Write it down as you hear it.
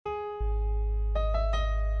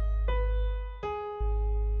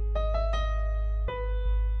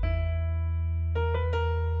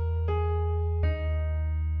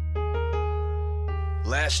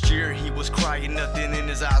Last year he was crying, nothing in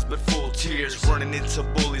his eyes but full tears, running into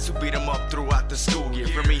bullies who beat him up throughout the school year.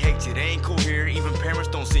 For me, hates it ain't cool here, even parents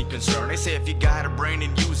don't seem concerned. They say if you got a brain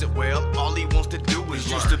and use it well, all he wants to do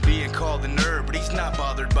is learn. Used to being called a nerd, but he's not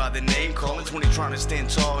bothered by the name calling. When he's trying to stand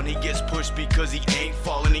tall and he gets pushed because he ain't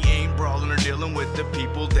falling, he ain't brawling or dealing with the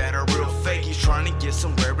people that are real fake. He's trying to get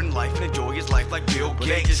somewhere in life and enjoy his life like Bill Gates.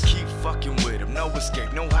 They just keep fucking with him, no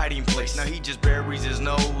escape, no hiding place. Now he just buries his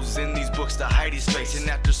nose in these books to hide his face. And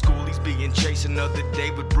after school he's being chased another day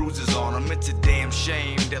with bruises on him. It's a damn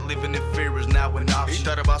shame that living in fear is now an option. He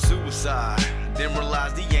thought about suicide, then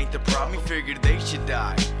realized he ain't the problem. He figured they should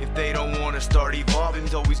die if they don't want to start evolving.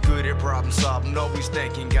 He's always good at problem solving, always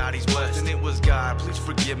thanking God he's blessed. And it was God, please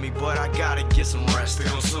forgive me, but I gotta get some rest.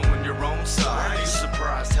 Feel someone your own side. Are you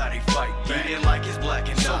surprised how they fight back? He didn't like his black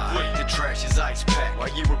and so quick to trash his ice pack. While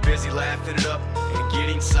you were busy laughing it up and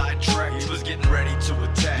getting sidetracked, he was getting ready to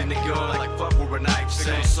attack. Then they go like fuck with a knife.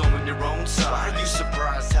 Feel someone your own side. Are you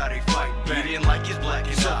surprised how they fight back? He didn't like his black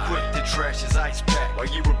and so quick to trash his ice pack. While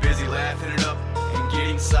you were busy laughing it up and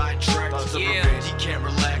getting sidetracked, thoughts of revenge, he can't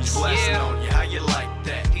relax. Blasting on you, how you like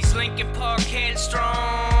that? He's Linkin Park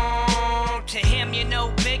headstrong. To him, you know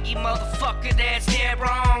Biggie, motherfucker, that's dead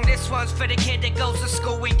wrong. This one's for the kid that goes to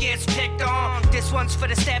school and gets picked on. This one's for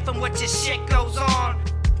the staff and what your shit goes on.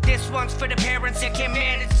 This one's for the parents that can't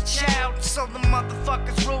manage the child, so the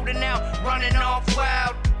motherfuckers rooting out, running off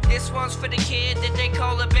wild. This one's for the kid that they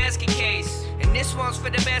call a basket case. And this one's for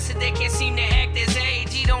the bastard that can't seem to act his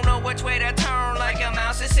age. He don't know which way to turn, like a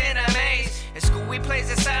mouse that's in a maze. In school he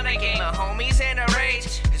plays a silent game, the homies in a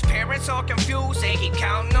rage. His parents all confused, they keep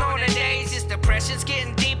counting on the days. His depression's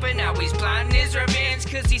getting deeper, now he's plotting his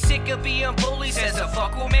revenge. Cause he's sick of being bullied, says the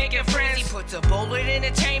fuck will making friends. He puts a bullet in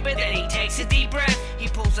the chamber, then he takes a deep breath. He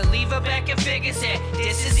pulls a lever back and figures that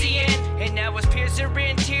this is the end. And now his peers are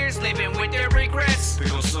in tears, living with their regrets.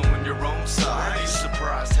 Feel someone your own side. Are you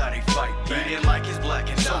surprised how they fight back? He didn't like his black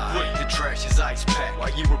and so quick to trash his ice pack.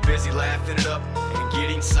 While you were busy laughing it up and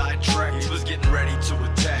getting sidetracked, he was getting ready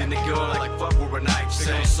to attack. Then they go like fuck with a knife.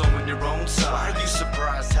 Feel someone your own side. Are you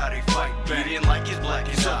surprised how they fight back? He didn't like his black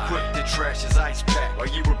and so quick to trash his ice pack. While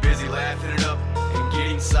you were busy laughing it up and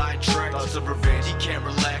getting sidetracked, thoughts of revenge, he can't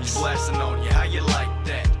relax. Blasting on you, how you like